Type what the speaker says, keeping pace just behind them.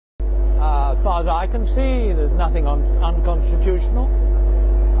far as I can see, there's nothing unconstitutional.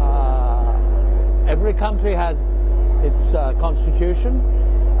 Every country has its constitution.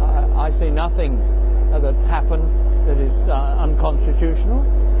 I see nothing that's happened that is unconstitutional.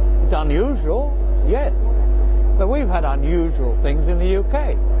 It's unusual, yes, but we've had unusual things in the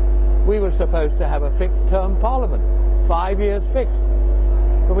UK. We were supposed to have a fixed-term parliament, 5 years fixed,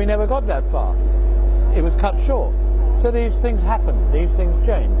 but we never got that far. It was cut short. So these things happen, these things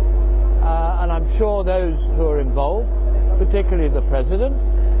change. And I'm sure those who are involved, particularly the President,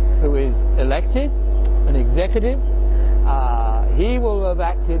 who is elected, an executive, he will have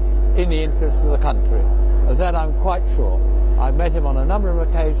acted in the interest of the country. Of that I'm quite sure. I've met him on a number of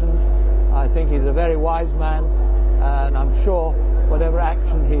occasions. I think he's a very wise man, and I'm sure whatever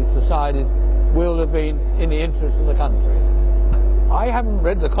action he's decided will have been in the interest of the country. I haven't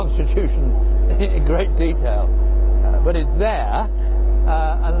read the Constitution in great detail, but it's there,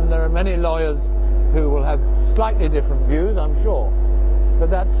 and there are many lawyers who will have slightly different views, I'm sure. But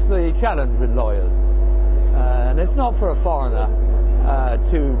that's the challenge with lawyers. And it's not for a foreigner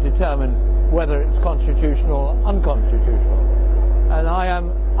to determine whether it's constitutional or unconstitutional. And I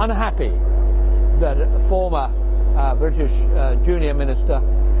am unhappy that a former British junior minister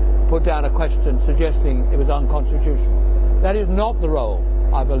put down a question suggesting it was unconstitutional. That is not the role,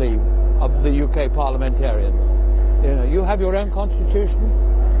 I believe, of the UK parliamentarians. You know, you have your own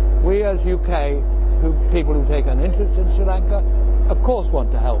constitution. We as UK people who take an interest in Sri Lanka, of course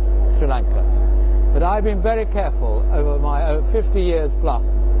want to help Sri Lanka. But I've been very careful over my 50 years plus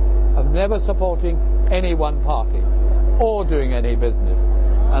of never supporting any one party or doing any business.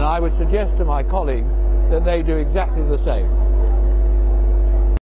 And I would suggest to my colleagues that they do exactly the same.